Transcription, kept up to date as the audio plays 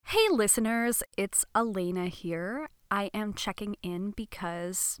Hey listeners, it's Elena here. I am checking in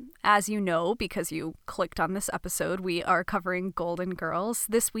because, as you know, because you clicked on this episode, we are covering Golden Girls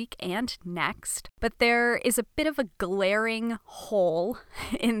this week and next. But there is a bit of a glaring hole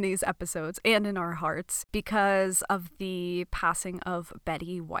in these episodes and in our hearts because of the passing of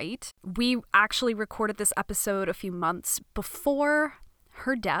Betty White. We actually recorded this episode a few months before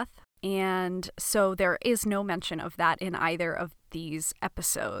her death, and so there is no mention of that in either of these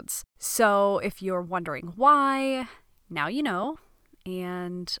episodes. So if you're wondering why, now you know.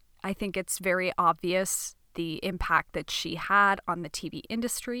 And I think it's very obvious the impact that she had on the TV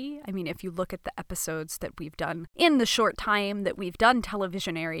industry. I mean, if you look at the episodes that we've done in the short time that we've done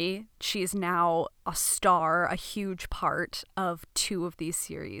Televisionary, she is now a star, a huge part of two of these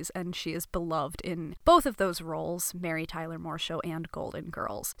series, and she is beloved in both of those roles, Mary Tyler Moore Show and Golden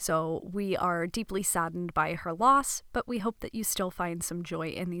Girls. So we are deeply saddened by her loss, but we hope that you still find some joy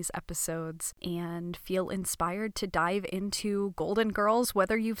in these episodes and feel inspired to dive into Golden Girls,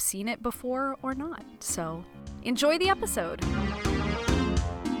 whether you've seen it before or not. So enjoy the episode.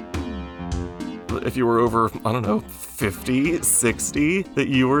 If you were over, 50, 60, that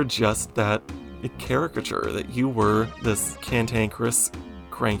you were just that caricature, that you were this cantankerous,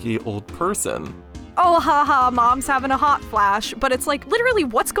 cranky old person. Oh, haha, mom's having a hot flash, but it's like, literally,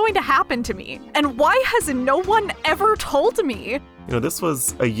 what's going to happen to me? And why has no one ever told me? This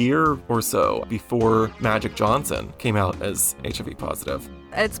was a year or so before Magic Johnson came out as HIV positive.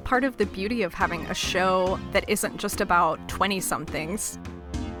 It's part of the beauty of having a show that isn't just about 20-somethings.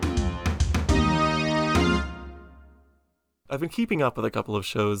 I've been keeping up with a couple of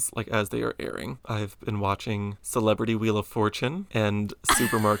shows as they are airing. I've been watching Celebrity Wheel of Fortune and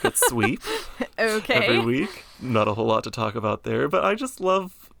Supermarket Sweep every week. Not a whole lot to talk about there, but I just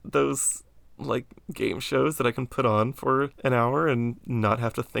love those game shows that I can put on for an hour and not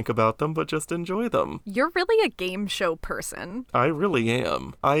have to think about them, but just enjoy them. You're really a game show person. I really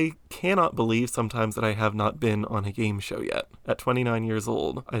am. I cannot believe sometimes that I have not been on a game show yet. At 29 years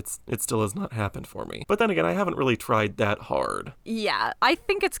old, it still has not happened for me. But then again, I haven't really tried that hard. Yeah, I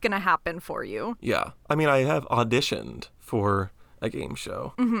think it's gonna happen for you. Yeah. I mean, I have auditioned for a game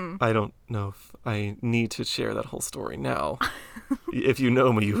show. Mm-hmm. I don't know if I need to share that whole story now. If you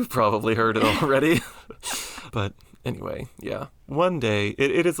know me, you've probably heard it already. But anyway, yeah. One day,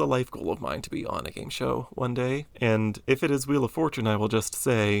 it is a life goal of mine to be on a game show one day. And if it is Wheel of Fortune, I will just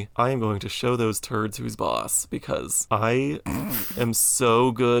say, I am going to show those turds who's boss, because I am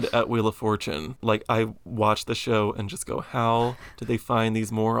so good at Wheel of Fortune. I watch the show and just go, how did they find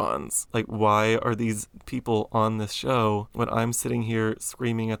these morons? Why are these people on this show when I'm sitting here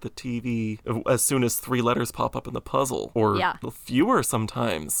screaming at the TV as soon as 3 letters pop up in the puzzle? Or fewer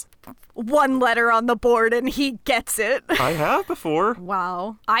sometimes. 1 letter on the board and he gets it. I have before.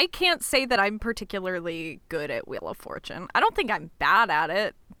 Wow. I can't say that I'm particularly good at Wheel of Fortune. I don't think I'm bad at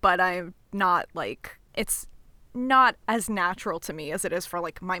it, but I'm not it's not as natural to me as it is for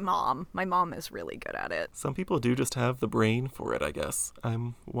my mom. My mom is really good at it. Some people do just have the brain for it, I guess.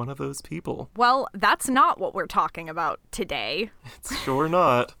 I'm one of those people. Well, that's not what we're talking about today. It's sure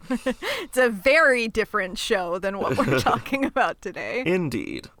not. It's a very different show than what we're talking about today.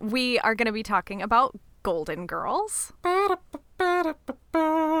 Indeed. We are going to be talking about Golden Girls.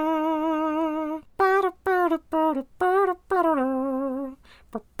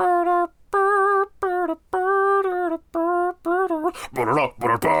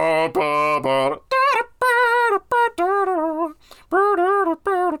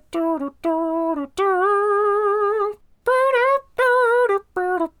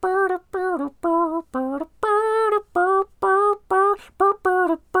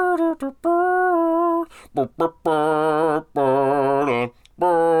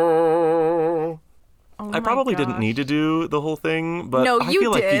 I probably didn't need to do the whole thing, but no, I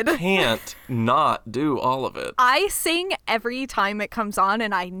feel did. Like you can't not do all of it. I sing every time it comes on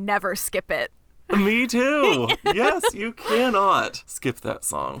and I never skip it. Me too. Yes, you cannot skip that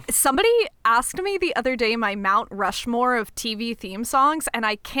song. Somebody asked me the other day my Mount Rushmore of TV theme songs, and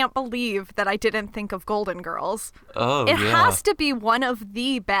I can't believe that I didn't think of Golden Girls. Oh, It has to be one of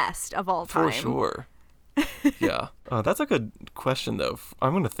the best of all time. For sure. Yeah. That's a good question, though.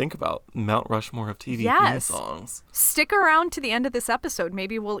 I'm going to think about Mount Rushmore of TV theme songs. Stick around to the end of this episode.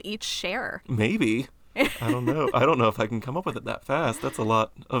 Maybe we'll each share. Maybe. I don't know. I don't know if I can come up with it that fast. That's a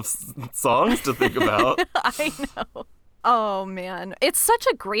lot of songs to think about. I know. Oh, man. It's such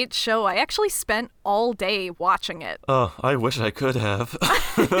a great show. I actually spent all day watching it. Oh, I wish I could have.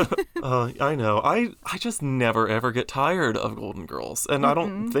 I know. I just never, ever get tired of Golden Girls. And I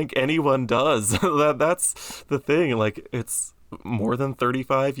don't think anyone does. That's the thing. Like, it's more than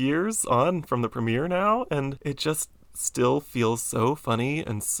 35 years on from the premiere now, and it just still feels so funny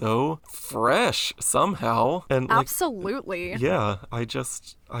and so fresh somehow. And like, absolutely. yeah,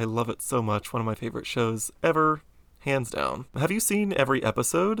 I love it so much. One of my favorite shows ever, hands down. Have you seen every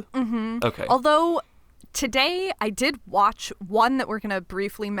episode? Mm-hmm. Okay. Although today I did watch one that we're going to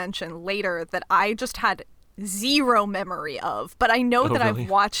briefly mention later that I just had zero memory of, but I know that really? I've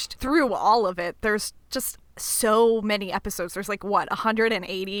watched through all of it. There's just so many episodes. There's like, what,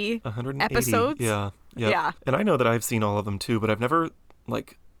 180 episodes? Yeah. Yep. Yeah. And I know that I've seen all of them too, but I've never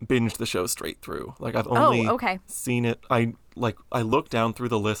like binged the show straight through. Like I've only seen it. I looked down through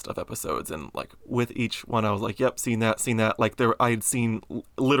the list of episodes, and like with each one I was like, yep, seen that. Like I had seen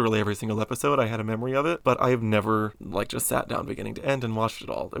literally every single episode. I had a memory of it, but I've never like just sat down beginning to end and watched it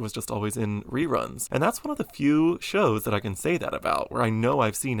all. It was just always in reruns. And that's one of the few shows that I can say that about, where I know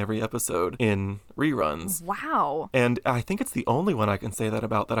I've seen every episode in reruns. Wow. And I think it's the only one I can say that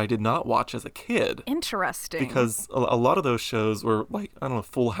about that I did not watch as a kid. Interesting. Because a lot of those shows were like, I don't know,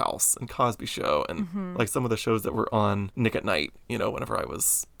 Full House and Cosby Show and like some of the shows that were on Nick at Night, you know, whenever I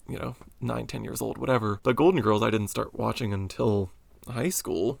was, 9-10 years old, whatever. But Golden Girls I didn't start watching until high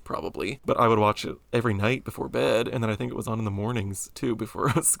school, probably. But I would watch it every night before bed, and then I think it was on in the mornings too before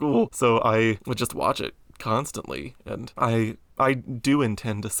school. So I would just watch it constantly, and I do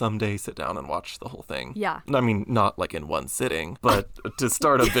intend to someday sit down and watch the whole thing. Yeah. I mean, not like in one sitting, but to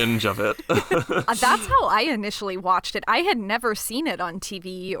start a binge of it. That's how I initially watched it. I had never seen it on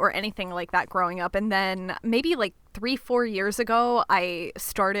TV or anything like that growing up. And then maybe like 3-4 years ago, I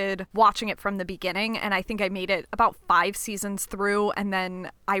started watching it from the beginning, and I think I made it about 5 seasons through, and then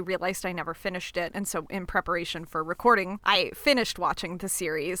I realized I never finished it. And so in preparation for recording, I finished watching the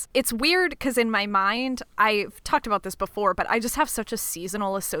series. It's weird because in my mind, I've talked about this before, but I just have such a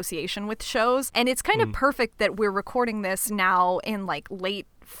seasonal association with shows, and it's kind of perfect that we're recording this now in like late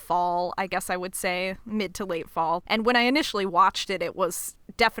fall, I guess I would say, mid to late fall. And when I initially watched it, it was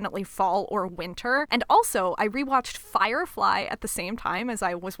definitely fall or winter. And also, I rewatched Firefly at the same time as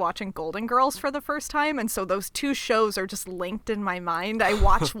I was watching Golden Girls for the first time. And so those two shows are just linked in my mind. I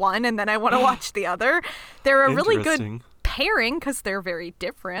watch one and then I want to watch the other. They're a really good pairing because they're very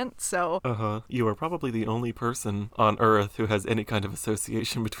different. So you are probably the only person on Earth who has any kind of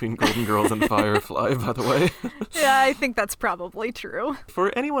association between Golden Girls and Firefly, by the way. Yeah, I think that's probably true.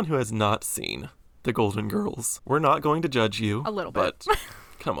 For anyone who has not seen the Golden Girls, we're not going to judge you a little bit, but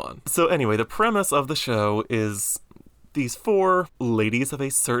come on. So anyway, the premise of the show is these 4 ladies of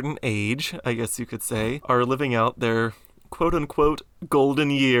a certain age, I guess you could say, are living out their quote-unquote golden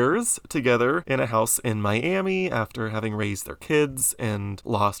years together in a house in Miami after having raised their kids and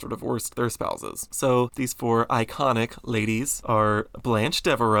lost or divorced their spouses. So these 4 iconic ladies are Blanche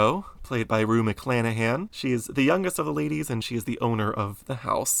Devereaux, played by Rue McClanahan. She is the youngest of the ladies, and she is the owner of the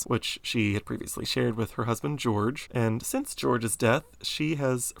house, which she had previously shared with her husband George. And since George's death, she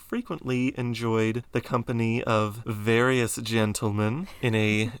has frequently enjoyed the company of various gentlemen in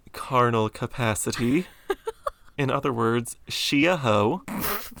a carnal capacity. In other words, she a hoe.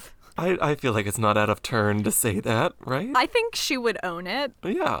 I feel like it's not out of turn to say that, right? I think she would own it.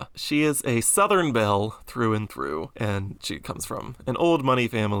 Yeah. She is a Southern belle through and through, and she comes from an old money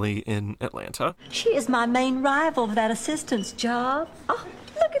family in Atlanta. She is my main rival for that assistant's job. Oh,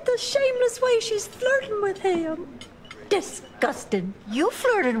 look at the shameless way she's flirting with him. Disgusting. You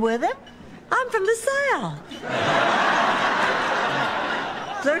flirted with him? I'm from the South.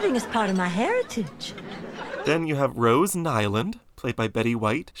 Flirting is part of my heritage. Then you have Rose Nyland, played by Betty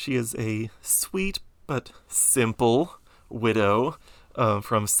White. She is a sweet but simple widow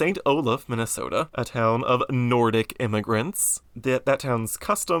from St. Olaf, Minnesota, a town of Nordic immigrants. That town's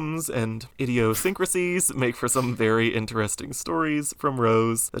customs and idiosyncrasies make for some very interesting stories from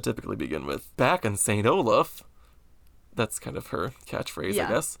Rose that typically begin with, "Back in St. Olaf." That's kind of her catchphrase, I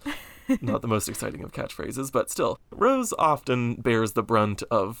guess. Not the most exciting of catchphrases, but still. Rose often bears the brunt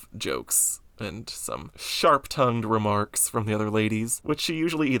of jokes and some sharp-tongued remarks from the other ladies, which she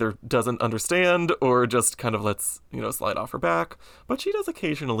usually either doesn't understand or just kind of lets, slide off her back. But she does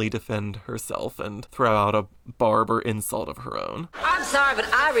occasionally defend herself and throw out a barb or insult of her own. I'm sorry,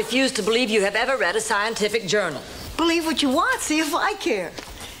 but I refuse to believe you have ever read a scientific journal. Believe what you want, see if I care.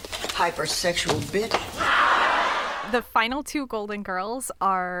 Hypersexual bitch. The final 2 Golden Girls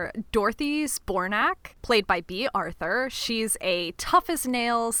are Dorothy Spornak, played by Bea Arthur. She's a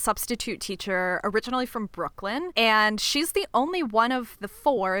tough-as-nails substitute teacher, originally from Brooklyn, and she's the only one of the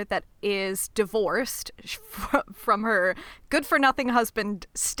 4 that is divorced from her good-for-nothing husband,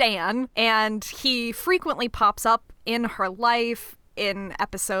 Stan, and he frequently pops up in her life in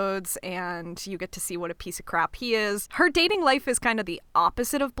episodes, and you get to see what a piece of crap he is. Her dating life is kind of the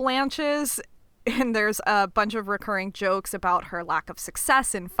opposite of Blanche's. And there's a bunch of recurring jokes about her lack of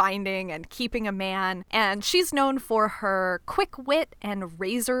success in finding and keeping a man. And she's known for her quick wit and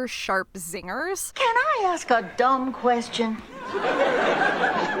razor-sharp zingers. Can I ask a dumb question?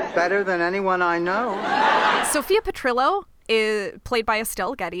 Better than anyone I know. Sophia Petrillo, played by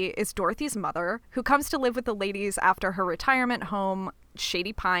Estelle Getty, is Dorothy's mother, who comes to live with the ladies after her retirement home,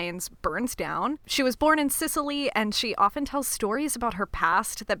 Shady Pines, burns down. She was born in Sicily, and she often tells stories about her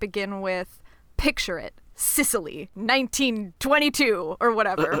past that begin with, picture it, Sicily, 1922, or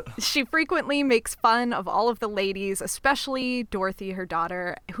whatever. She frequently makes fun of all of the ladies, especially Dorothy, her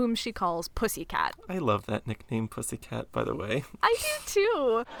daughter, whom she calls Pussycat. I love that nickname, Pussycat, by the way. I do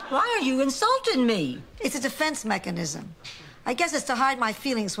too. Why are you insulting me? It's a defense mechanism. I guess it's to hide my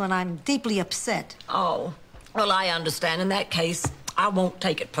feelings when I'm deeply upset. Oh, well, I understand. In that case, I won't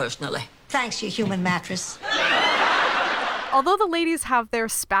take it personally. Thanks, you human mattress. Although the ladies have their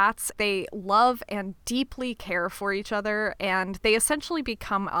spats, they love and deeply care for each other, and they essentially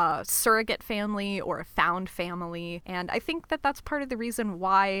become a surrogate family or a found family. And I think that that's part of the reason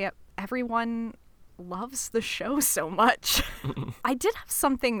why everyone loves the show so much. I did have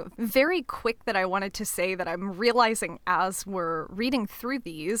something very quick that I wanted to say that I'm realizing as we're reading through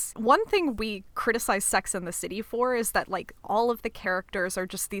these. One thing we criticize Sex and the City for is that, like, all of the characters are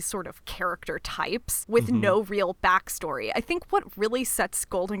just these sort of character types with no real backstory. I think what really sets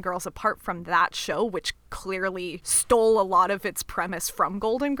Golden Girls apart from that show, which clearly stole a lot of its premise from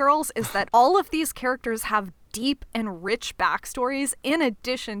Golden Girls, is that all of these characters have deep and rich backstories in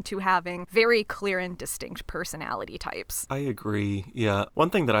addition to having very clear and distinct personality types. I agree. Yeah. One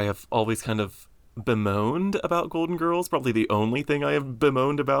thing that I have always kind of bemoaned about Golden Girls, probably the only thing I have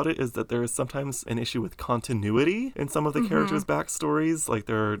bemoaned about it, is that there is sometimes an issue with continuity in some of the characters' backstories. Like,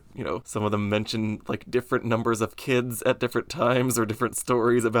 there are, some of them mention like different numbers of kids at different times or different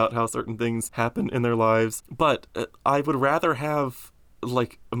stories about how certain things happen in their lives. But I would rather have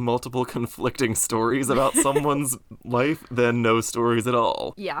like multiple conflicting stories about someone's life than no stories at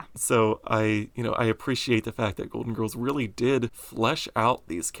all. Yeah. So I appreciate the fact that Golden Girls really did flesh out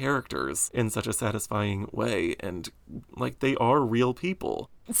these characters in such a satisfying way, and like they are real people.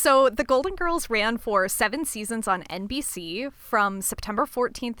 So the Golden Girls ran for 7 seasons on NBC from September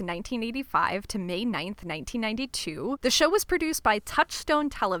 14th, 1985 to May 9th, 1992. The show was produced by Touchstone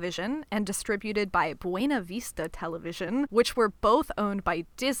Television and distributed by Buena Vista Television, which were both owned by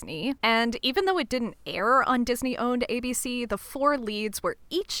Disney. And even though it didn't air on Disney-owned ABC, the 4 leads were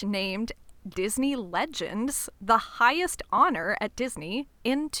each named Disney Legends, the highest honor at Disney,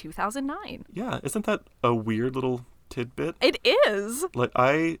 in 2009. Yeah, isn't that a weird little tidbit? It is. Like,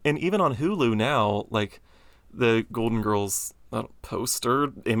 and even on Hulu now, like the Golden Girls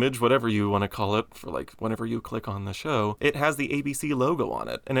poster, image, whatever you want to call it, for like whenever you click on the show, it has the ABC logo on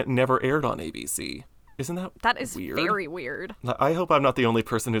it, and it never aired on ABC. Isn't that is weird? Very weird. I hope I'm not the only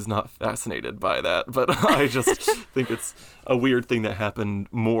person who's not fascinated by that, but I just think it's a weird thing that happened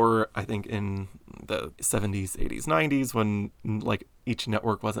more, I think, in the 70s, 80s, 90s, when like each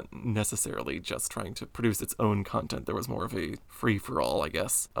network wasn't necessarily just trying to produce its own content. There was more of a free-for-all, I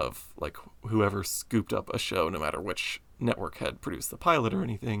guess, of like whoever scooped up a show, no matter which network had produced the pilot or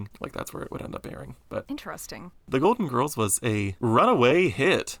anything, like that's where it would end up airing. But interesting. The Golden Girls was a runaway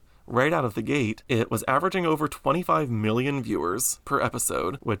hit. Right out of the gate, it was averaging over 25 million viewers per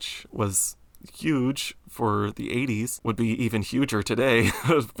episode, which was huge for the 80s, would be even huger today,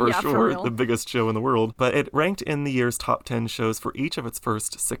 for sure, the biggest show in the world. But it ranked in the year's top 10 shows for each of its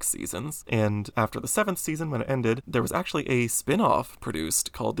first 6 seasons. And after the 7th season, when it ended, there was actually a spin-off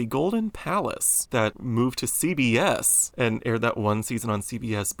produced called The Golden Palace that moved to CBS and aired that one season on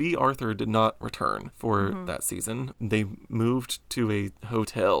CBS. B. Arthur did not return for that season. They moved to a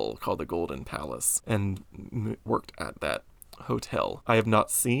hotel called the Golden Palace and worked at that hotel. I have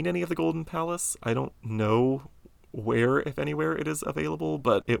not seen any of the Golden Palace. I don't know where, if anywhere, it is available,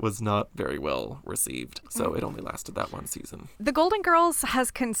 but it was not very well received, so it only lasted that one season. The Golden Girls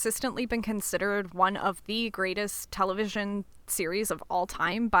has consistently been considered one of the greatest television series of all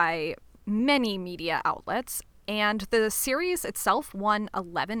time by many media outlets, and the series itself won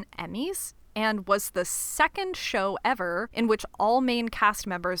 11 Emmys and was the second show ever in which all main cast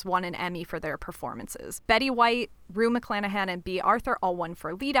members won an Emmy for their performances. Betty White, Rue McClanahan, and B. Arthur all won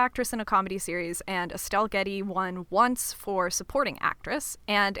for lead actress in a comedy series, and Estelle Getty won once for supporting actress,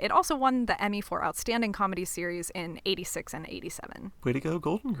 and it also won the Emmy for outstanding comedy series in 86 and 87. Way to go,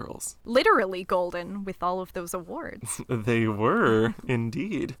 Golden Girls. Literally golden with all of those awards. They were,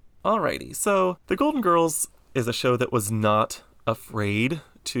 indeed. Alrighty, so The Golden Girls is a show that was not afraid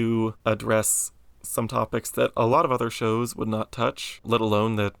to address some topics that a lot of other shows would not touch, let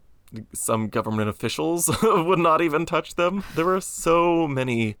alone that some government officials would not even touch them. There were so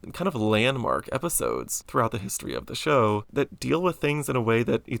many kind of landmark episodes throughout the history of the show that deal with things in a way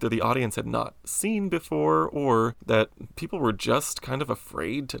that either the audience had not seen before or that people were just kind of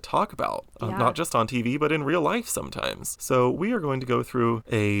afraid to talk about, not just on TV, but in real life sometimes. So we are going to go through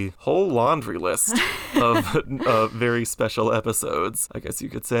a whole laundry list of very special episodes, I guess you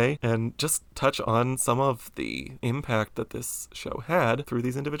could say, and just touch on some of the impact that this show had through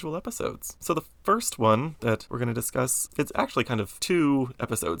these individual episodes. So the first one that we're going to discuss, it's actually kind of two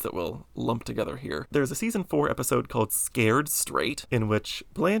episodes that we'll lump together here. There's a season 4 episode called Scared Straight, in which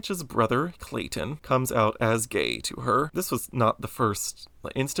Blanche's brother, Clayton, comes out as gay to her. This was not the first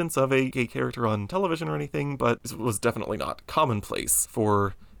instance of a gay character on television or anything, but it was definitely not commonplace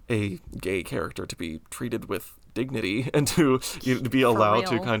for a gay character to be treated with dignity and to be allowed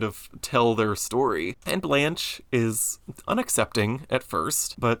to kind of tell their story. And Blanche is unaccepting at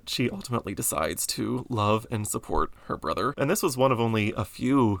first, but she ultimately decides to love and support her brother. And this was one of only a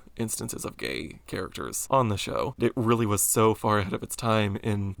few instances of gay characters on the show. It really was so far ahead of its time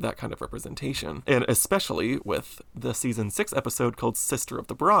in that kind of representation. And especially with the season 6 episode called Sister of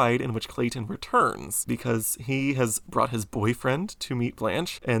the Bride, in which Clayton returns because he has brought his boyfriend to meet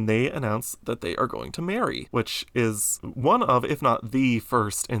Blanche, and they announce that they are going to marry, which is one of, if not the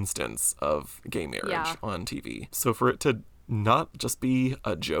first instance of gay marriage on TV. So for it to not just be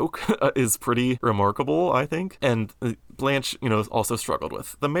a joke is pretty remarkable, I think. And Blanche, also struggled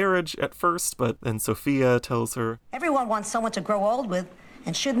with the marriage at first, but then Sophia tells her, Everyone wants someone to grow old with,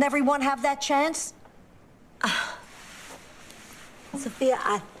 and shouldn't everyone have that chance? Sophia,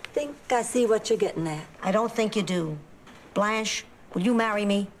 I think I see what you're getting at. I don't think you do. Blanche, will you marry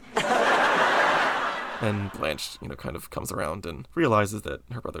me? And Blanche, kind of comes around and realizes that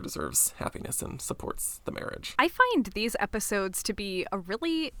her brother deserves happiness and supports the marriage. I find these episodes to be a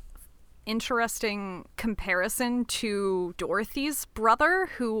really interesting comparison to Dorothy's brother,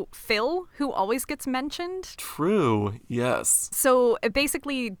 Phil, who always gets mentioned. True, yes. So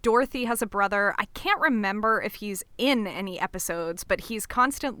basically, Dorothy has a brother. I can't remember if he's in any episodes, but he's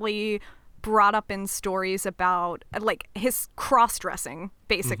constantly brought up in stories about, like, his cross-dressing,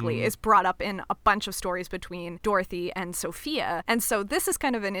 basically, is brought up in a bunch of stories between Dorothy and Sophia. And so this is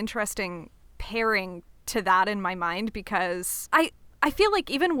kind of an interesting pairing to that in my mind, because I feel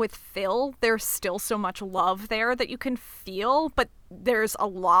like even with Phil, there's still so much love there that you can feel, but there's a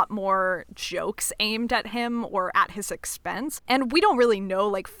lot more jokes aimed at him or at his expense. And we don't really know,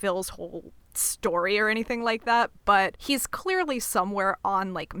 like, Phil's whole story or anything like that, but he's clearly somewhere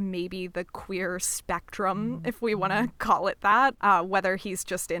on, like, maybe the queer spectrum, if we want to call it that, whether he's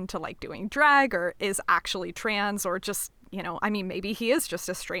just into, like, doing drag or is actually trans or just, maybe he is just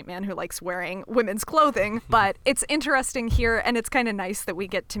a straight man who likes wearing women's clothing. But it's interesting here, and it's kind of nice that we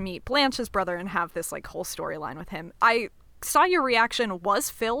get to meet Blanche's brother and have this, like, whole storyline with him. I saw your reaction. Was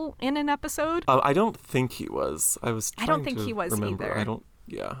Phil in an episode? I don't think he was. I don't think he was either. I don't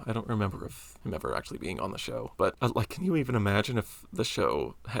remember of him ever actually being on the show. But, can you even imagine if the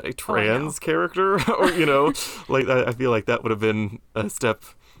show had a trans character? Or, I feel like that would have been a step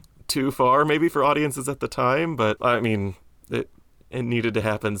too far, maybe, for audiences at the time. But, I mean, it needed to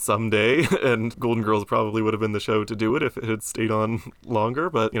happen someday, and Golden Girls probably would have been the show to do it if it had stayed on longer.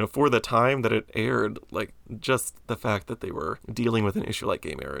 But, for the time that it aired, like, just the fact that they were dealing with an issue like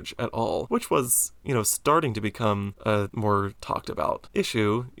gay marriage at all, which was, starting to become a more talked about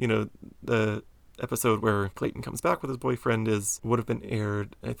issue. The episode where Clayton comes back with his boyfriend would have been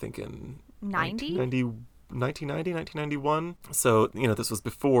aired, I think, in 1991. So, this was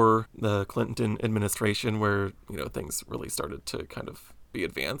before the Clinton administration where, things really started to kind of be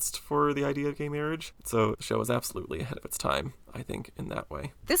advanced for the idea of gay marriage. So the show was absolutely ahead of its time, I think, in that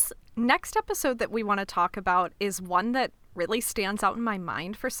way. This next episode that we want to talk about is one that really stands out in my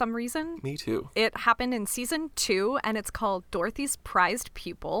mind for some reason. Me too. It happened in season 2, and it's called Dorothy's Prized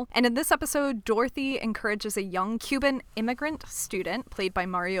Pupil. And in this episode, Dorothy encourages a young Cuban immigrant student, played by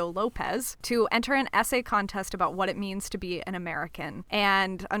Mario Lopez, to enter an essay contest about what it means to be an American.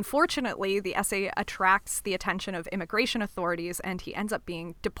 And unfortunately, the essay attracts the attention of immigration authorities, and he ends up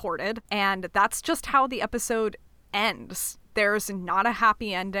being deported. And that's just how the episode ends. There's not a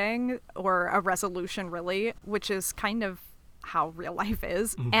happy ending or a resolution, really, which is kind of how real life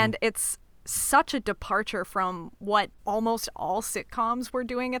is. And it's such a departure from what almost all sitcoms were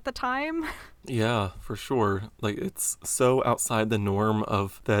doing at the time. Yeah, for sure. Like, it's so outside the norm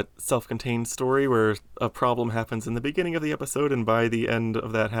of that self-contained story where a problem happens in the beginning of the episode and by the end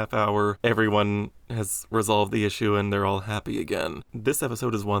of that half hour, everyone has resolved the issue and they're all happy again. This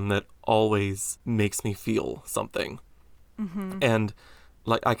episode is one that always makes me feel something. And,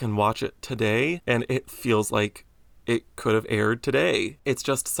 like, I can watch it today and it feels like it could have aired today. It's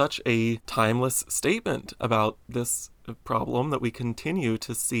just such a timeless statement about this problem that we continue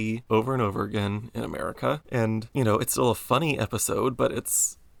to see over and over again in America. And, you know, it's still a funny episode, but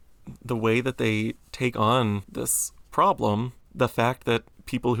it's the way that they take on this problem, the fact that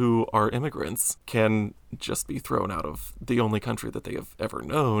people who are immigrants can just be thrown out of the only country that they have ever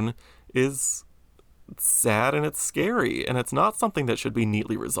known, is sad and it's scary. And it's not something that should be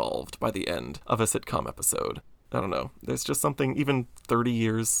neatly resolved by the end of a sitcom episode. I don't know. There's just something even 30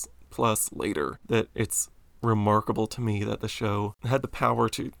 years plus later that it's remarkable to me that the show had the power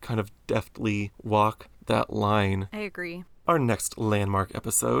to kind of deftly walk that line. I agree. Our next landmark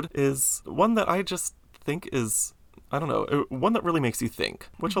episode is one that I just think is, I don't know, one that really makes you think,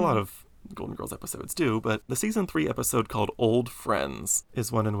 which a lot of Golden Girls episodes do, but the season 3 episode called Old Friends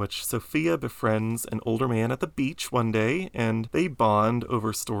is one in which Sophia befriends an older man at the beach one day, and they bond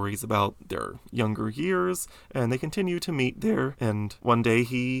over stories about their younger years, and they continue to meet there, and one day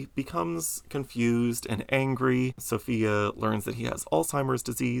he becomes confused and angry. Sophia learns that he has Alzheimer's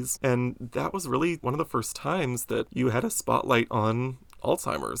disease, and that was really one of the first times that you had a spotlight on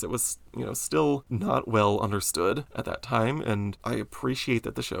Alzheimer's. It was, you know, still not well understood at that time, and I appreciate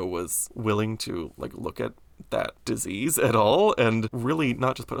that the show was willing to like look at that disease at all and really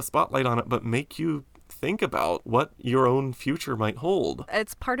not just put a spotlight on it, but make you think about what your own future might hold.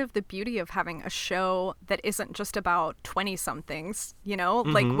 It's part of the beauty of having a show that isn't just about 20-somethings, you know?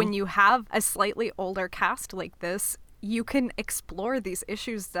 Like when you have a slightly older cast like this, you can explore these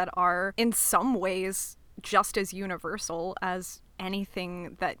issues that are in some ways just as universal as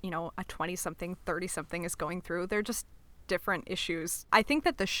anything that, you know, a 20-something, 30-something is going through. They're just different issues. I think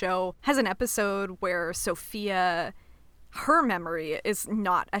that the show has an episode where Sophia, her memory is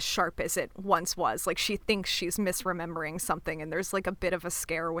not as sharp as it once was. Like, she thinks she's misremembering something, and there's like a bit of a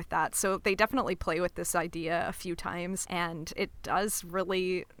scare with that. So they definitely play with this idea a few times, and it does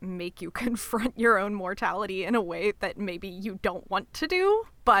really make you confront your own mortality in a way that maybe you don't want to do,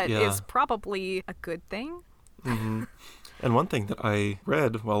 but is probably a good thing. And one thing that I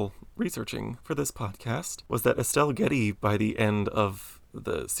read while researching for this podcast was that Estelle Getty, by the end of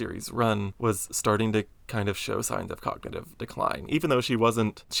the series run, was starting to kind of show signs of cognitive decline, even though she was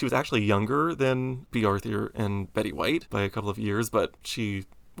actually younger than Bea Arthur and Betty White by a couple of years, but she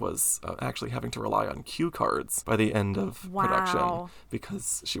was actually having to rely on cue cards by the end of production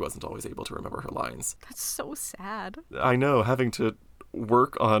because she wasn't always able to remember her lines. That's so sad. I know, having to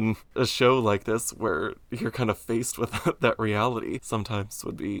work on a show like this where you're kind of faced with that reality sometimes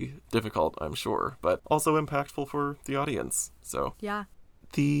would be difficult, I'm sure, but also impactful for the audience. So yeah.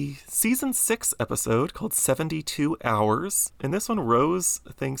 The season 6 episode called 72 Hours. In this one, Rose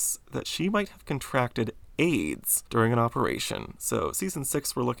thinks that she might have contracted AIDS during an operation. So season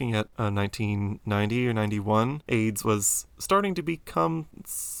 6, we're looking at 1990 or 91. AIDS was starting to become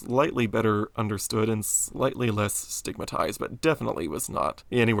slightly better understood and slightly less stigmatized, but definitely was not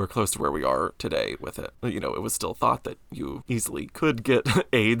anywhere close to where we are today with it. You know, it was still thought that you easily could get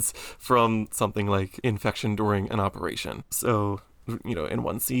AIDS from something like infection during an operation. So, you know, in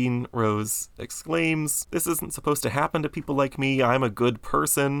one scene, Rose exclaims, "This isn't supposed to happen to people like me. I'm a good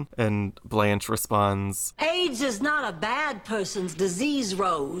person." And Blanche responds, AIDS is not a bad person's disease,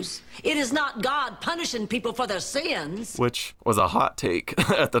 Rose. It is not God punishing people for their sins. which was a hot take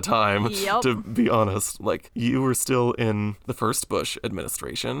at the time, Yep. to be honest. Like, you were still in the first Bush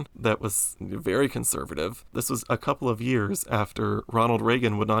administration that was very conservative. This was a couple of years after Ronald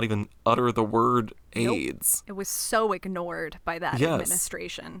Reagan would not even utter the word AIDS. It was so ignored by that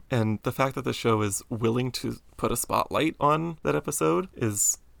administration. And the fact that the show is willing to put a spotlight on that episode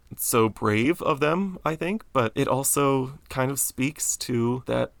is so brave of them, I think, but it also kind of speaks to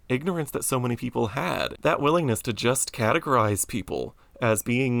that ignorance that so many people had. That willingness to just categorize people as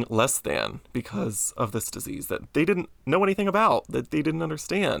being less than because of this disease that they didn't know anything about, that they didn't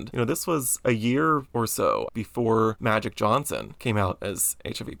understand. You know, this was a year or so before Magic Johnson came out as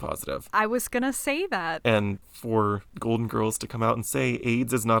HIV positive. I was gonna say that. And for Golden Girls to come out and say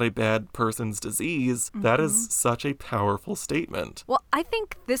AIDS is not a bad person's disease, that is such a powerful statement. Well, I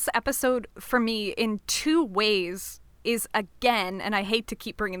think this episode, for me, in two ways, is, again, and I hate to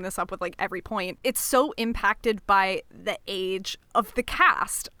keep bringing this up with like every point, it's so impacted by the age of the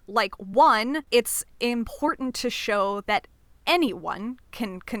cast. Like, one, it's important to show that anyone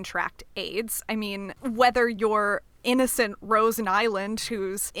can contract AIDS. I mean, whether you're innocent Rose Nyland,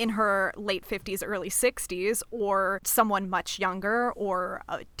 who's in her late 50s, early 60s, or someone much younger or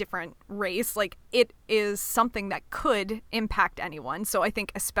a different race, like, it is something that could impact anyone. So I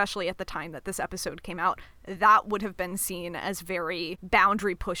think especially at the time that this episode came out, that would have been seen as very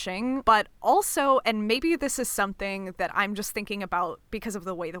boundary pushing. But also, and maybe this is something that I'm just thinking about because of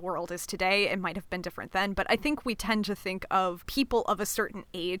the way the world is today, it might have been different then, but I think we tend to think of people of a certain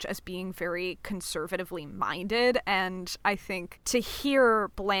age as being very conservatively minded. And I think to hear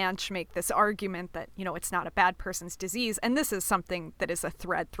Blanche make this argument that, you know, it's not a bad person's disease, and this is something that is a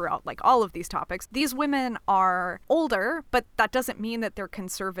thread throughout like all of these topics, these women are older, but that doesn't mean that they're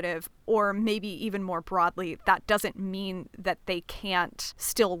conservative, or maybe even more broadly, that doesn't mean that they can't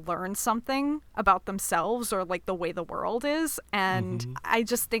still learn something about themselves or like the way the world is. And I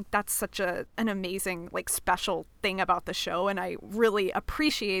just think that's such an amazing, like, special thing about the show. And I really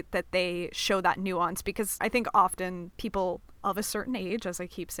appreciate that they show that nuance, because I think often people of a certain age, as I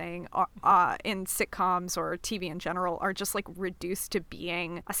keep saying, in sitcoms or TV in general, are just like reduced to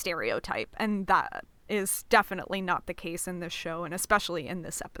being a stereotype. And that is definitely not the case in this show, and especially in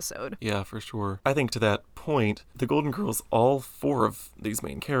this episode. Yeah, for sure. I think to that point, the Golden Girls, all four of these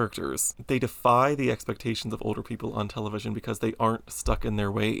main characters, they defy the expectations of older people on television because they aren't stuck in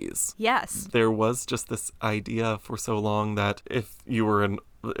their ways. Yes. There was just this idea for so long that if you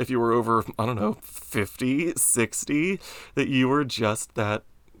were over, I don't know, 50, 60, that you were just that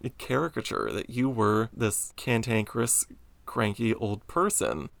caricature, that you were this cantankerous, cranky old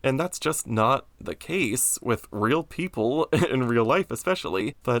person. And that's just not the case with real people in real life,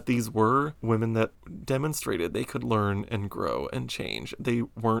 especially. But these were women that demonstrated they could learn and grow and change. They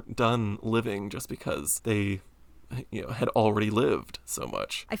weren't done living just because they, you know, had already lived so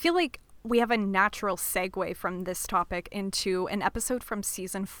much. I feel like we have a natural segue from this topic into an episode from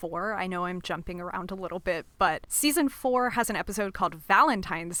season 4. I know I'm jumping around a little bit, but season 4 has an episode called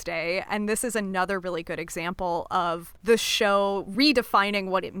Valentine's Day, and this is another really good example of the show redefining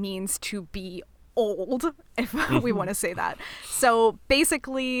what it means to be old, if we want to say that. So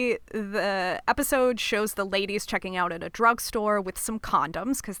basically, the episode shows the ladies checking out at a drugstore with some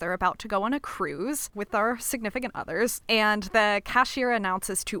condoms because they're about to go on a cruise with our significant others. And the cashier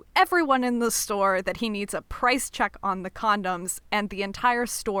announces to everyone in the store that he needs a price check on the condoms, and the entire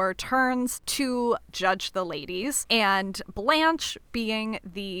store turns to judge the ladies. And Blanche, being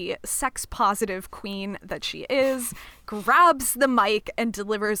the sex-positive queen that she is, grabs the mic and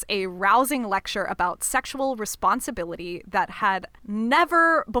delivers a rousing lecture about sexual responsibility that had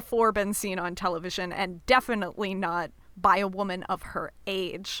never before been seen on television, and definitely not by a woman of her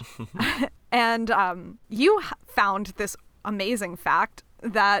age. And you found this amazing fact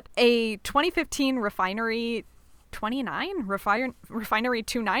that a 2015 Refinery 29? Refinery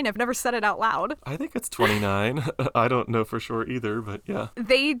 29? I've never said it out loud. I think it's 29. I don't know for sure either, but yeah.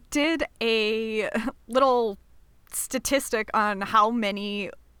 They did a little statistic on how many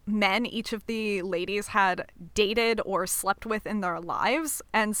men each of the ladies had dated or slept with in their lives.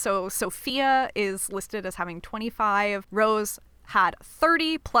 And so Sophia is listed as having 25. Rose had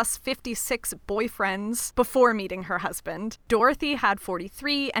 30 plus 56 boyfriends before meeting her husband. Dorothy had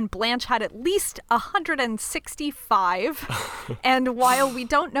 43, and Blanche had at least 165. And while we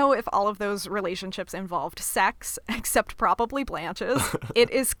don't know if all of those relationships involved sex, except probably Blanche's, it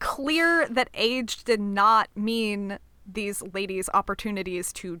is clear that age did not mean these ladies'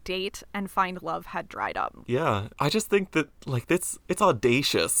 opportunities to date and find love had dried up. Yeah, I just think that, like, it's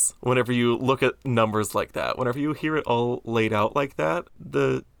audacious whenever you look at numbers like that. Whenever you hear it all laid out like that,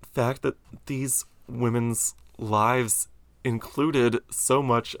 the fact that these women's lives included so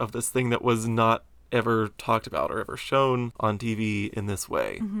much of this thing that was not ever talked about or ever shown on TV in this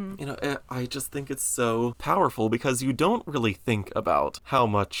way. Mm-hmm. You know, I just think it's so powerful because you don't really think about how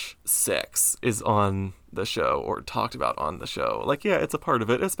much sex is on the show or talked about on the show. Like, yeah, it's a part of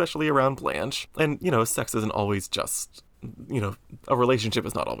it, especially around Blanche. And, you know, sex isn't always just, you know, a relationship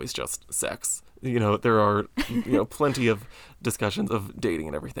is not always just sex. You know, there are, you know, plenty of discussions of dating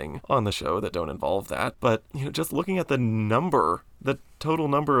and everything on the show that don't involve that. But, you know, just looking at the total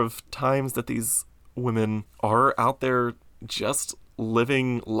number of times that these women are out there just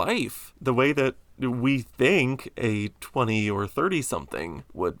living life the way that we think a 20 or 30 something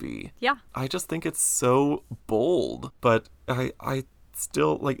would be. Yeah. I just think it's so bold, but I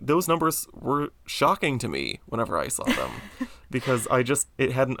still, like, those numbers were shocking to me whenever I saw them. because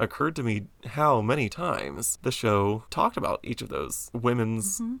it hadn't occurred to me how many times the show talked about each of those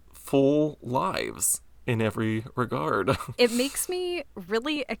women's full lives in every regard. It makes me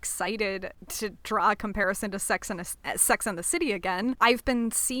really excited to draw a comparison to Sex and the City again. I've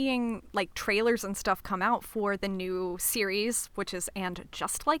been seeing like trailers and stuff come out for the new series, which is And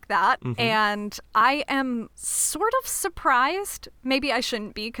Just Like That. And I am sort of surprised. Maybe I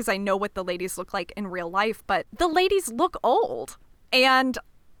shouldn't be because I know what the ladies look like in real life, but the ladies look old. And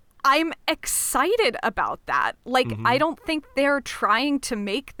I'm excited about that. Like, I don't think they're trying to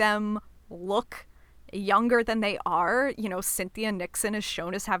make them look younger than they are. You know, Cynthia Nixon is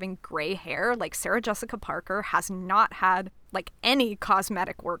shown as having gray hair. Like, Sarah Jessica Parker has not had like any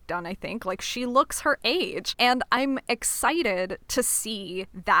cosmetic work done, I think. Like, she looks her age. And I'm excited to see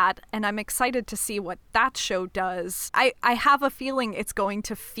that, and I'm excited to see what that show does. I have a feeling it's going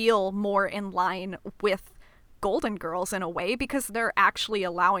to feel more in line with Golden Girls in a way, because they're actually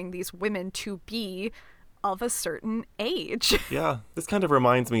allowing these women to be of a certain age. Yeah, this kind of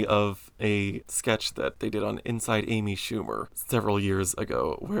reminds me of a sketch that they did on Inside Amy Schumer several years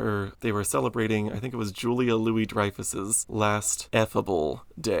ago, where they were celebrating, I think it was Julia Louis-Dreyfus's last effable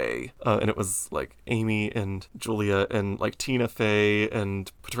day. And it was like Amy and Julia and like Tina Fey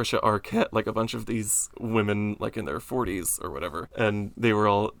and Patricia Arquette, like a bunch of these women like in their 40s or whatever. And they were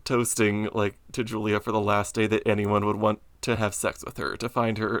all toasting like to Julia for the last day that anyone would want to have sex with her, to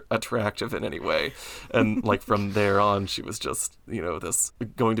find her attractive in any way. And like from there on, she was just, you know, this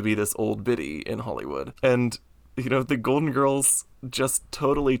going to be this old biddy in Hollywood. And, you know, the Golden Girls just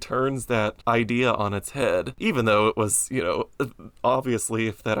totally turns that idea on its head, even though it was, you know, obviously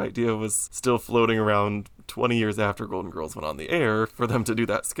if that idea was still floating around 20 years after Golden Girls went on the air, for them to do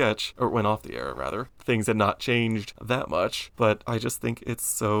that sketch, or went off the air rather, things had not changed that much. But I just think it's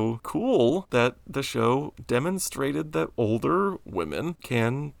so cool that the show demonstrated that older women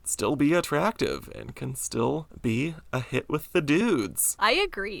can still be attractive and can still be a hit with the dudes. I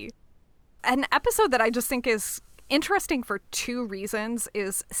agree. An episode that I just think is interesting for two reasons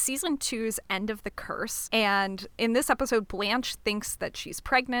is season 2's End of the Curse. And in this episode, Blanche thinks that she's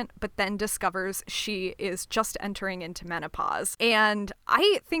pregnant, but then discovers she is just entering into menopause. And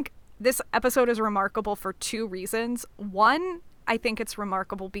I think this episode is remarkable for two reasons. One, I think it's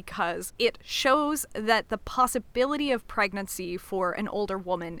remarkable because it shows that the possibility of pregnancy for an older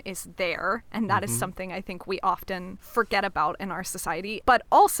woman is there. And that is something I think we often forget about in our society. But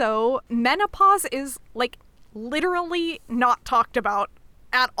also, menopause is like literally not talked about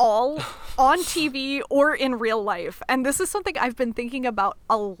at all on TV or in real life. And this is something I've been thinking about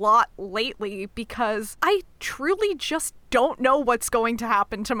a lot lately because I truly just don't know what's going to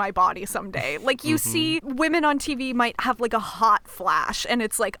happen to my body someday. Like, you see women on TV might have like a hot flash and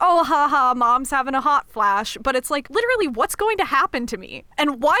it's like, oh, haha, mom's having a hot flash. But it's like, literally, what's going to happen to me?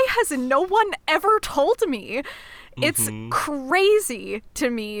 And why has no one ever told me? It's crazy to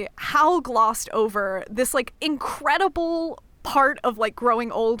me how glossed over this like incredible part of like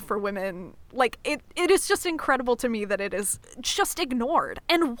growing old for women. Like, it is just incredible to me that it is just ignored.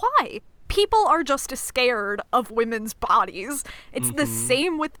 And why? People are just scared of women's bodies. It's the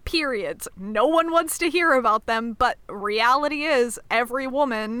same with periods. No one wants to hear about them, but reality is every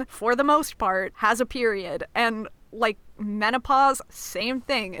woman, for the most part, has a period. And like menopause, same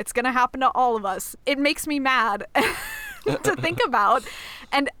thing. It's gonna happen to all of us. It makes me mad to think about.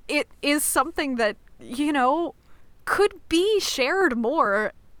 And it is something that, you know, could be shared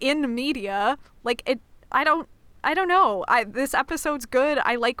more in media. Like, I don't know. This episode's good.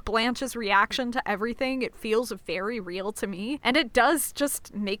 I like Blanche's reaction to everything. It feels very real to me. And it does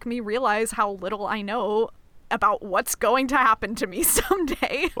just make me realize how little I know about what's going to happen to me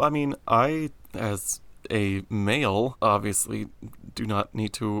someday. Well, I mean, I, as a male, obviously do not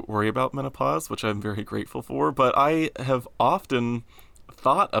need to worry about menopause, which I'm very grateful for, but I have often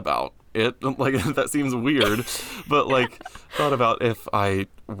thought about it. Like, that seems weird, but like thought about if I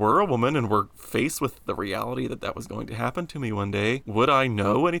were a woman and were faced with the reality that that was going to happen to me one day, would I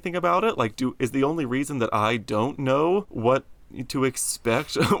know anything about it? Like, is the only reason that I don't know what to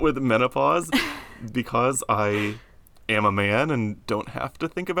expect with menopause because I am a man and don't have to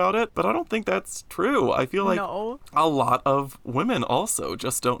think about it? But I don't think that's true. I feel like a lot of women also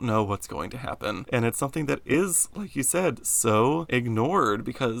just don't know what's going to happen. And it's something that is, like you said, so ignored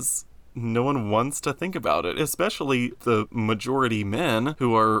because no one wants to think about it, especially the majority men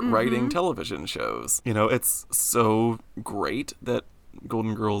who are writing television shows. You know, it's so great that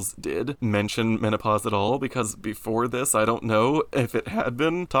Golden Girls did mention menopause at all, because before this, I don't know if it had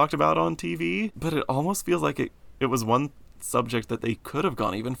been talked about on TV, but it almost feels like it was one subject that they could have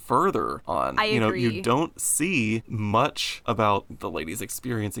gone even further on. I agree. You don't see much about the ladies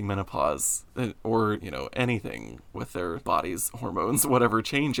experiencing menopause or, anything with their bodies, hormones, whatever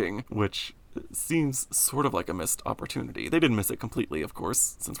changing, which seems sort of like a missed opportunity. They didn't miss it completely, of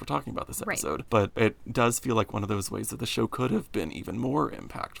course, since we're talking about this episode, but it does feel like one of those ways that the show could have been even more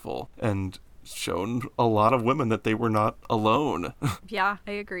impactful and shown a lot of women that they were not alone. Yeah,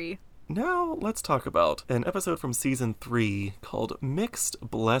 I agree. Now, let's talk about an episode from season 3 called Mixed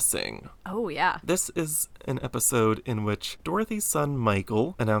Blessing. Oh, yeah. This is an episode in which Dorothy's son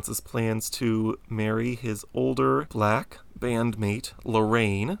Michael announces plans to marry his older black bandmate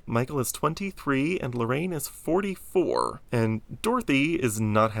Lorraine. Michael is 23 and Lorraine is 44. And Dorothy is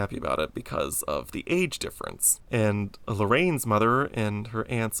not happy about it because of the age difference. And Lorraine's mother and her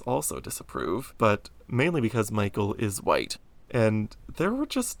aunts also disapprove, but mainly because Michael is white. And there were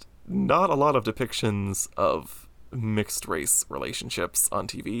just not a lot of depictions of mixed race relationships on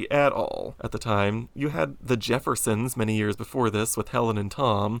TV at all at the time. You had the Jeffersons many years before this with Helen and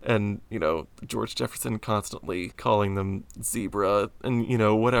Tom, and, George Jefferson constantly calling them zebra and,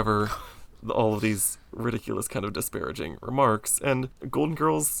 whatever, all of these ridiculous kind of disparaging remarks. And Golden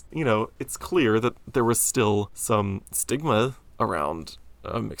Girls, it's clear that there was still some stigma around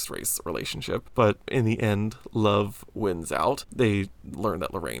a mixed race relationship, but in the end, love wins out. They learn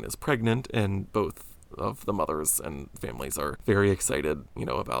that Lorraine is pregnant, and both of the mothers and families are very excited,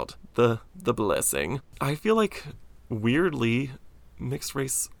 about the blessing. I feel like, weirdly, mixed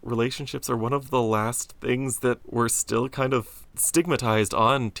race relationships are one of the last things that were still kind of stigmatized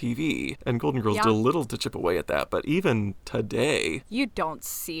on TV, and Golden Girls did a little to chip away at that, but even today, you don't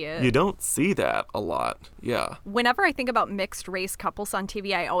see it. You don't see that a lot. Yeah. Whenever I think about mixed race couples on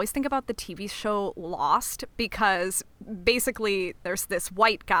TV, I always think about the TV show Lost, because basically there's this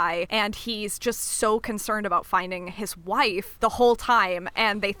white guy and he's just so concerned about finding his wife the whole time,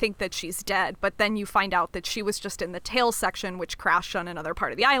 and they think that she's dead, but then you find out that she was just in the tail section, which crashed on another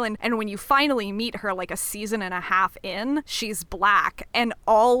part of the island, and when you finally meet her like a season and a half in, she's black, and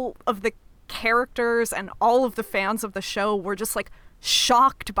all of the characters and all of the fans of the show were just like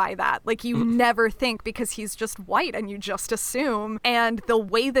shocked by that. Like, you never think, because he's just white and you just assume. And the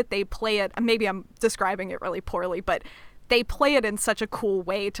way that they play it, maybe I'm describing it really poorly, but they play it in such a cool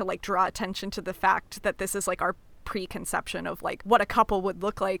way to like draw attention to the fact that this is like our preconception of like what a couple would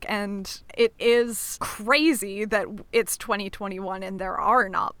look like. And it is crazy that it's 2021 and there are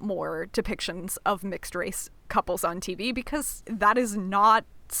not more depictions of mixed race couples on TV, because that is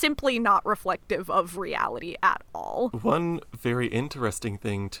simply not reflective of reality at all. One very interesting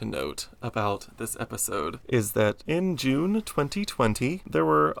thing to note about this episode is that in June 2020, there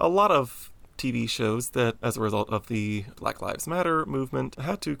were a lot of TV shows that, as a result of the Black Lives Matter movement,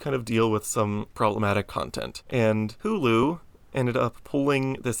 had to kind of deal with some problematic content. And Hulu ended up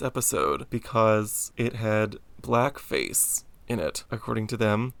pulling this episode because it had blackface in it, according to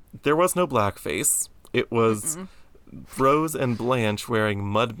them. There was no blackface. It was Rose and Blanche wearing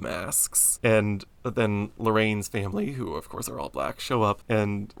mud masks, and then Lorraine's family, who of course are all black, show up,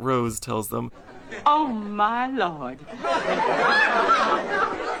 and Rose tells them, "Oh my Lord.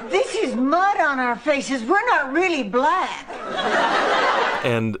 This is mud on our faces. We're not really black."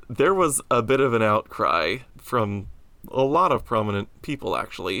 And there was a bit of an outcry from a lot of prominent people,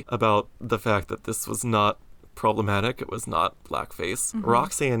 actually, about the fact that this was not problematic. It was not blackface.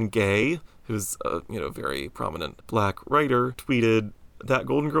 Roxane Gay, who's a very prominent black writer, tweeted, "That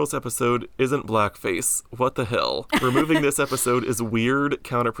Golden Girls episode isn't blackface. What the hell? Removing this episode is weird,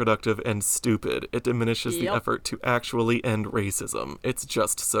 counterproductive, and stupid. It diminishes the effort to actually end racism. It's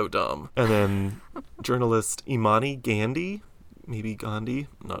just so dumb." And then journalist Imani Gandhi, maybe Gandhi,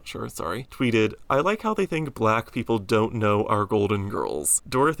 I'm not sure, sorry, tweeted, "I like how they think black people don't know our Golden Girls.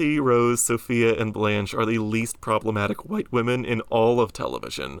 Dorothy, Rose, Sophia, and Blanche are the least problematic white women in all of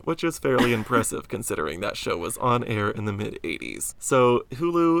television, which is fairly impressive considering that show was on air in the mid-'80s. So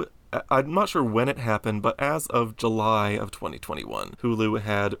Hulu, I'm not sure when it happened, but as of July of 2021, Hulu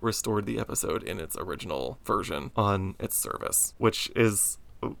had restored the episode in its original version on its service, which is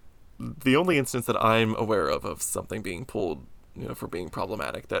the only instance that I'm aware of something being pulled for being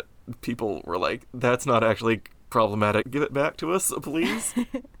problematic, that people were like, "That's not actually problematic. Give it back to us, please."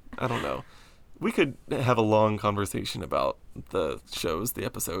 I don't know. We could have a long conversation about the shows, the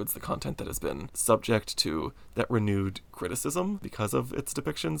episodes, the content that has been subject to that renewed criticism because of its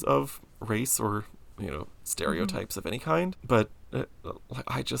depictions of race or, stereotypes of any kind. But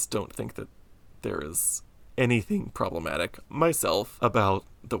I just don't think that there is anything problematic myself about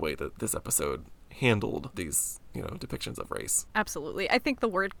the way that this episode handled these, depictions of race. Absolutely. I think the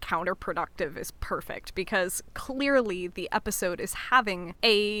word counterproductive is perfect because clearly the episode is having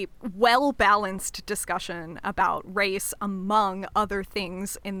a well-balanced discussion about race among other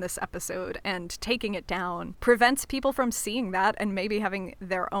things in this episode, and taking it down prevents people from seeing that and maybe having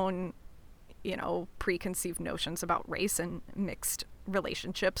their own, preconceived notions about race and mixed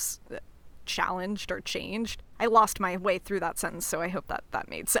relationships challenged or changed. I lost my way through that sentence, so I hope that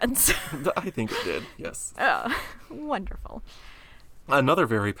made sense. I think it did, yes. Wonderful. Another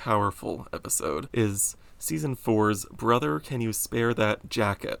very powerful episode is Season 4's Brother, Can You Spare That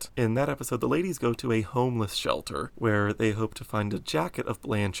Jacket? In that episode, the ladies go to a homeless shelter where they hope to find a jacket of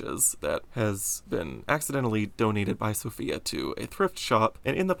Blanche's that has been accidentally donated by Sophia to a thrift shop,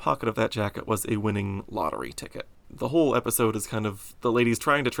 and in the pocket of that jacket was a winning lottery ticket. The whole episode is kind of the ladies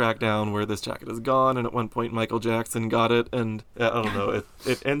trying to track down where this jacket is gone, and at one point Michael Jackson got it, and I don't know,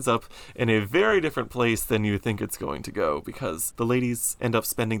 it ends up in a very different place than you think it's going to go, because the ladies end up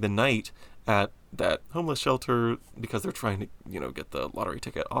spending the night at that homeless shelter because they're trying to, get the lottery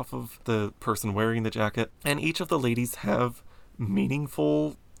ticket off of the person wearing the jacket, and each of the ladies have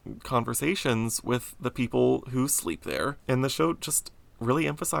meaningful conversations with the people who sleep there, and the show just really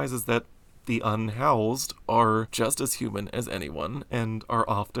emphasizes that the unhoused are just as human as anyone and are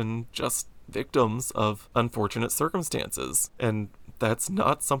often just victims of unfortunate circumstances. And that's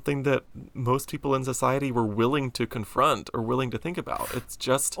not something that most people in society were willing to confront or willing to think about. It's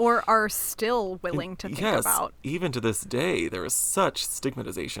just... Or are still willing to think about. Even to this day, there is such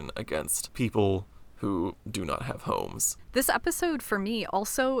stigmatization against people who do not have homes. This episode, for me,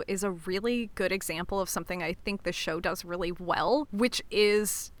 also is a really good example of something I think the show does really well, which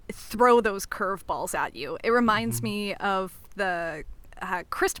is throw those curveballs at you. It reminds me of the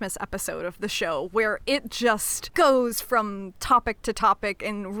Christmas episode of the show, where it just goes from topic to topic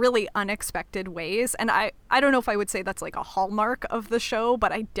in really unexpected ways. And I don't know if I would say that's like a hallmark of the show,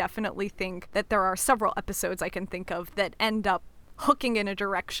 but I definitely think that there are several episodes I can think of that end up hooking in a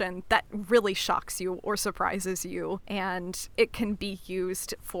direction that really shocks you or surprises you, and it can be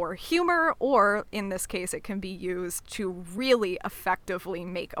used for humor, or in this case it can be used to really effectively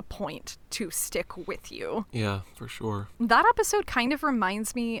make a point to stick with you. Yeah, for sure. That episode kind of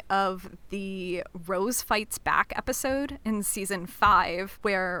reminds me of the Rose Fights Back episode in season 5,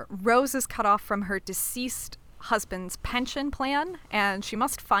 where Rose is cut off from her deceased husband's pension plan, and she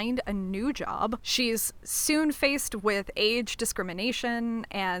must find a new job. She's soon faced with age discrimination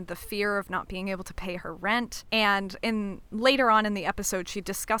and the fear of not being able to pay her rent. And later on in the episode, she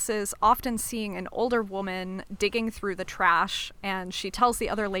discusses often seeing an older woman digging through the trash, and she tells the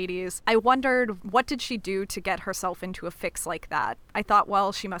other ladies, "I wondered, what did she do to get herself into a fix like that? I thought,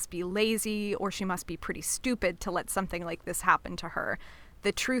 well, she must be lazy, or she must be pretty stupid to let something like this happen to her.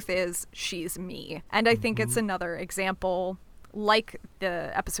 The truth is, she's me." And I think it's another example, like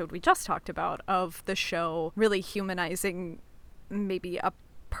the episode we just talked about, of the show really humanizing maybe a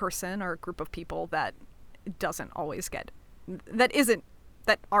person or a group of people that aren't always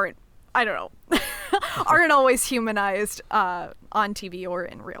humanized on TV or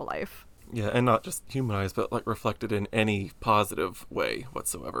in real life. Yeah, and not just humanized, but like reflected in any positive way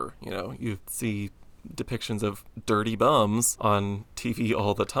whatsoever. You see depictions of dirty bums on TV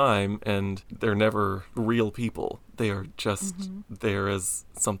all the time, and they're never real people. They are just there as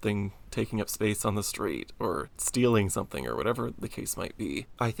something taking up space on the street or stealing something or whatever the case might be.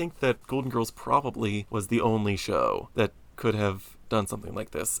 I think that Golden Girls probably was the only show that could have done something like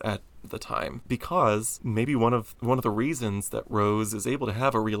this at the time, because maybe one of the reasons that Rose is able to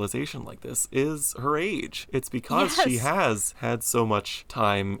have a realization like this is her age. It's because she has had so much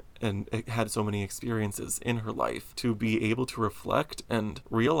time and had so many experiences in her life to be able to reflect and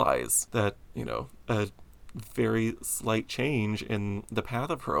realize that, a very slight change in the path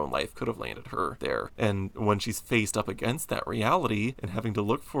of her own life could have landed her there. And when she's faced up against that reality and having to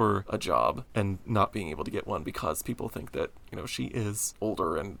look for a job and not being able to get one because people think that, she is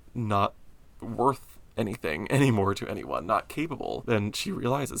older and not worth anything anymore to anyone, not capable, then she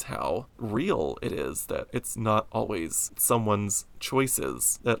realizes how real it is that it's not always someone's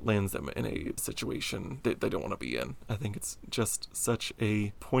choices that lands them in a situation that they don't want to be in. I think it's just such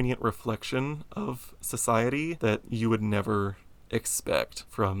a poignant reflection of society that you would never expect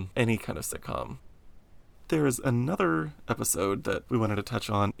from any kind of sitcom. There is another episode that we wanted to touch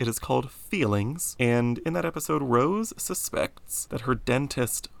on. It is called Feelings, and in that episode, Rose suspects that her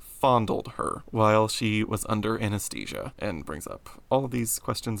dentist fondled her while she was under anesthesia, and brings up all of these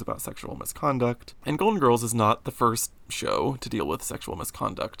questions about sexual misconduct. And Golden Girls is not the first show to deal with sexual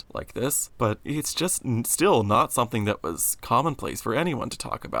misconduct like this, but it's just still not something that was commonplace for anyone to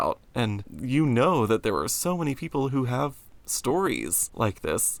talk about. And you know that there are so many people who have stories like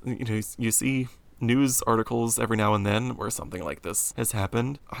this. You know, you see news articles every now and then where something like this has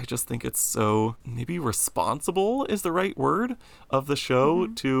happened. I just think it's so, maybe responsible is the right word, of the show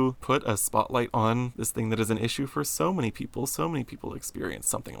to put a spotlight on this thing that is an issue for so many people. So many people experience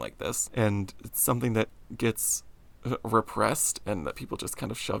something like this, and it's something that gets repressed and that people just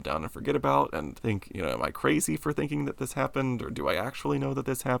kind of shove down and forget about and think, you know, am I crazy for thinking that this happened, or do I actually know that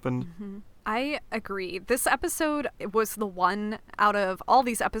this happened? I agree. This episode was the one out of all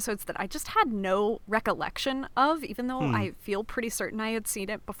these episodes that I just had no recollection of, even though I feel pretty certain I had seen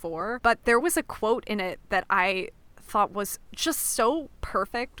it before. But there was a quote in it that I thought was just so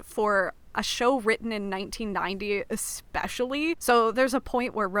perfect for a show written in 1990 especially. So there's a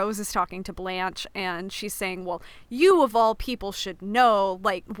point where Rose is talking to Blanche and she's saying, well, you of all people should know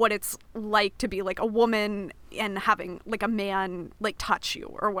like what it's like to be like a woman and having like a man like touch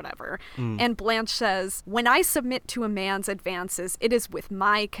you or whatever. And Blanche says, when I submit to a man's advances, it is with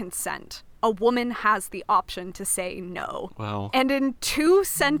my consent. A woman has the option to say no. Wow. And in 2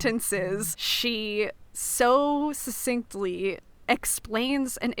 sentences, she so succinctly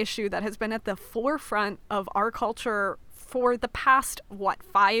explains an issue that has been at the forefront of our culture for the past,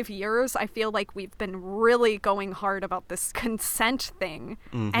 5 years? I feel like we've been really going hard about this consent thing,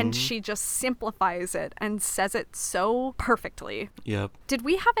 and she just simplifies it and says it so perfectly. Yep. Did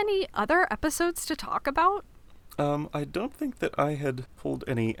we have any other episodes to talk about? I don't think that I had pulled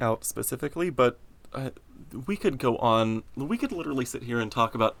any out specifically, but we could go on. We could literally sit here and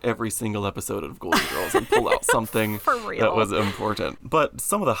talk about every single episode of Golden Girls and pull out something For real. that was important. But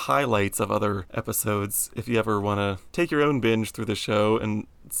some of the highlights of other episodes, if you ever want to take your own binge through the show and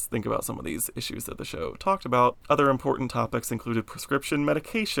think about some of these issues that the show talked about, other important topics included prescription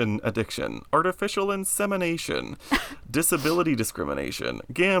medication addiction, artificial insemination, disability discrimination,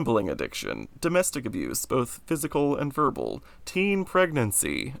 gambling addiction, domestic abuse, both physical and verbal, teen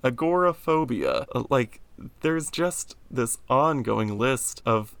pregnancy, agoraphobia. There's just this ongoing list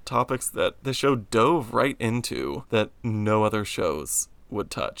of topics that the show dove right into that no other shows would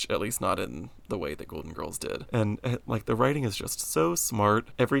touch, at least not in the way that Golden Girls did. And the writing is just so smart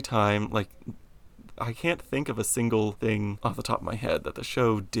every time. I can't think of a single thing off the top of my head that the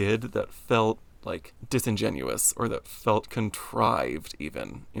show did that felt like disingenuous or that felt contrived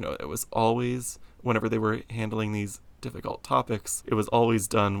even. You know, it was always, whenever they were handling these difficult topics, it was always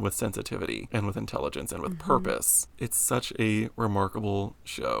done with sensitivity and with intelligence and with purpose. It's such a remarkable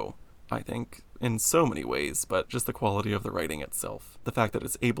show, I think, in so many ways, but just the quality of the writing itself. The fact that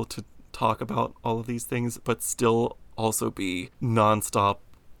it's able to talk about all of these things, but still also be nonstop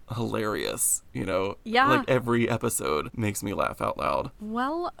hilarious, you know? Yeah. Like every episode makes me laugh out loud.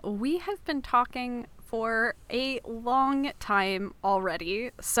 Well, we have been talking for a long time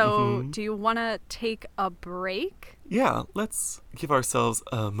already, so do you want to take a break? Yeah, let's give ourselves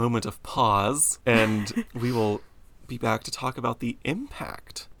a moment of pause, and we will be back to talk about the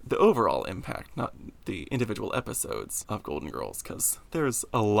impact, the overall impact, not the individual episodes of Golden Girls, because there's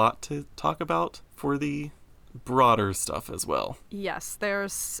a lot to talk about for the broader stuff as well. Yes,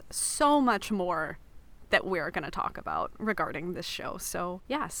 there's so much more that we're going to talk about regarding this show. So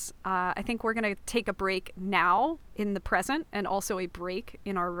yes, I think we're going to take a break now in the present and also a break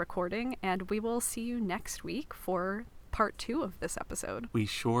in our recording, and we will see you next week for part 2 of this episode. We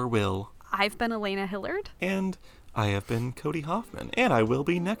sure will. I've been Elena Hillard. And I have been Cody Hoffman, and I will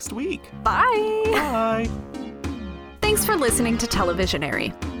be next week. Bye! Bye! Thanks for listening to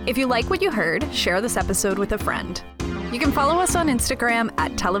Televisionary. If you like what you heard, share this episode with a friend. You can follow us on Instagram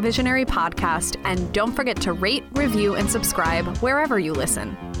at Televisionary Podcast, and don't forget to rate, review, and subscribe wherever you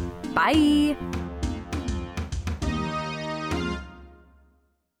listen. Bye!